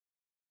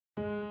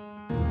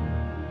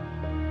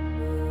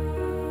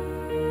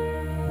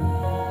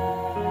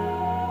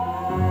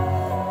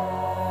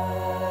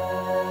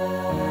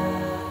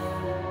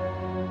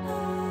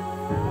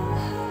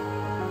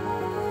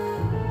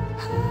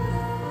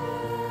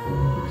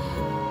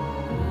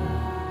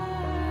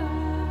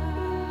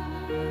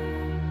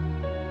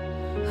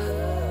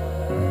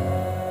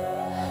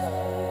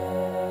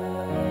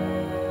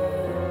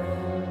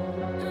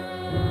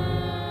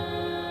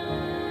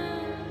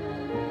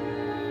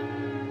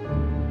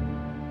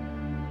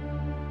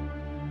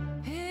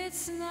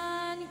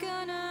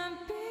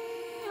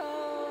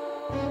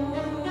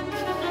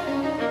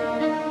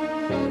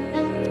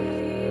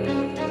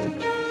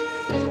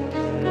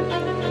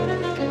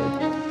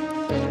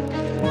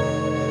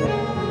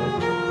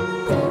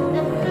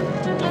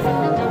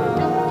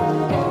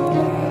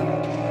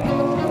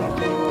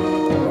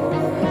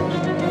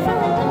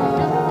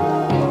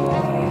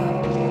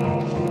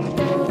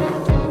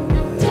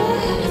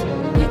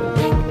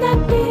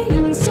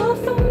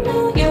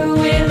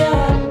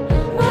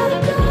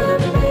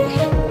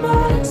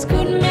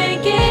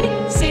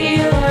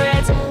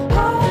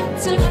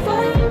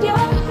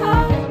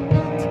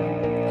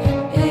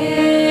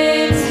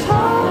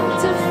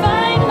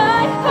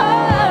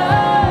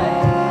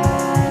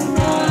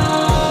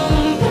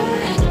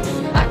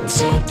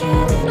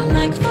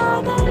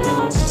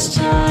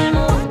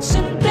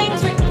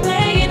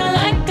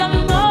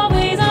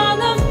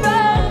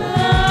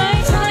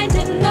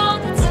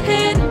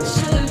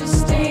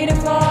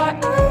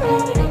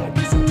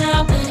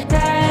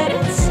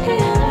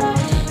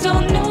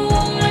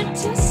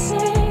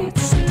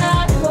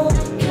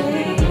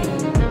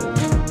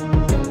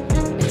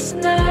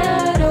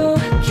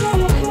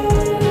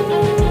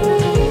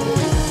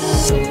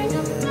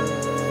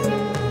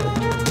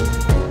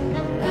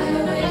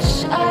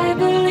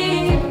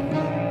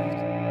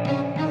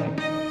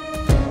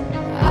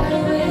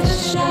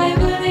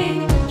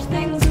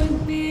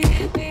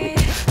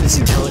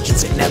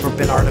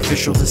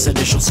superficial, this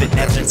initial spit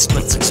evidence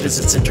splits,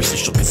 exquisite,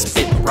 interstitial, cause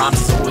spit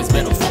rhymes is always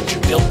mental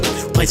function built.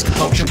 Place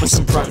composure with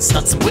some front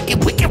stunts and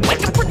wicked.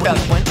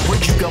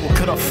 Where'd you go?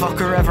 Could a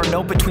fucker ever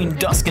know? Between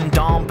dusk and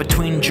dawn,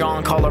 between jaw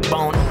and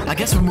collarbone. I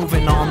guess we're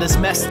moving on. This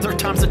mess, third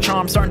time's the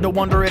charm. Starting to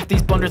wonder if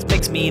these blunders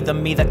makes me the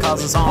me that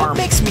causes harm. What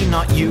makes me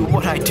not you?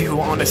 What I do,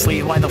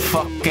 honestly. Why the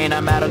fuck ain't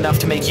I mad enough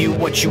to make you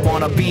what you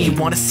wanna be? You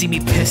wanna see me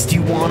pissed?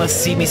 You wanna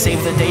see me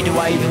save the day? Do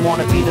I even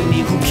wanna be the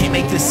me who can't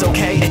make this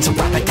okay? It's a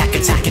rap attack,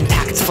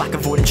 it's flack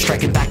avoidance,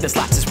 striking back. This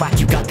lapse is whack.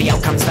 You got the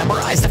outcomes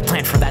memorized. I've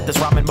planned for that. This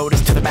ramen mode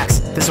is to the max.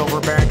 This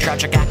overbearing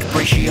tragic act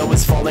ratio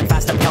is falling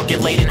fast. I'm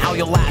calculating how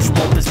you'll last.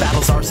 Roll this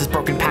battle's ours. This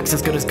broken pack's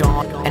as good as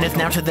gone. And if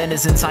now to then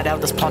is inside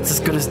out, this plot's as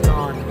good as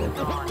done.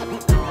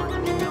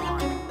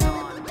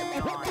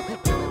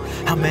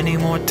 How many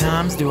more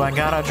times do I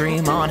gotta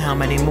dream on? How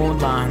many more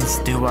lines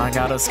do I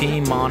gotta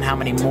scheme on? How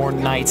many more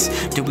nights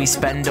do we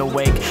spend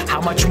awake? How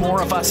much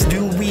more of us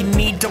do we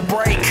need to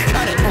break?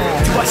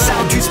 Do I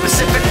sound too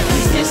specific?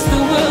 Is this the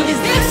world? Is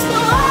this the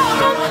law?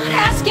 I'm not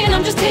asking,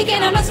 I'm just taking,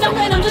 I'm not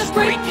stumbling, I'm just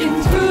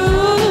breaking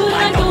through.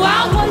 Like the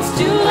wild ones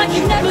do, like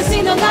you've never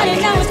seen the light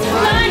and now it's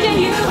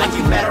blinding you. Like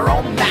you met our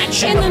own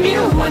match in the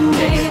mirror one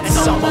day. And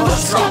some of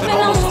us drop and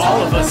almost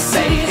all of us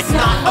say it's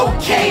not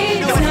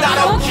okay, no, it's not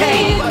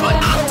okay. But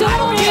I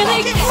don't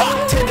really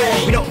fuck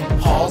today. We know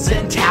halls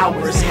and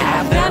towers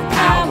have their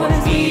power.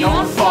 We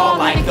don't fall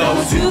like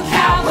those who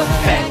cower,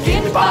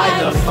 beckoned by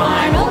the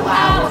final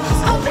hour.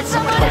 Hope that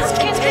someone else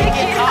can take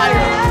it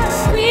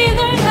higher. We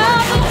learn how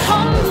to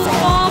humble,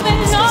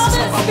 falling all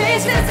the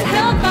space that's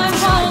held by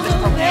walls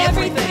of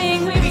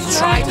everything we've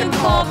tried to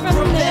call from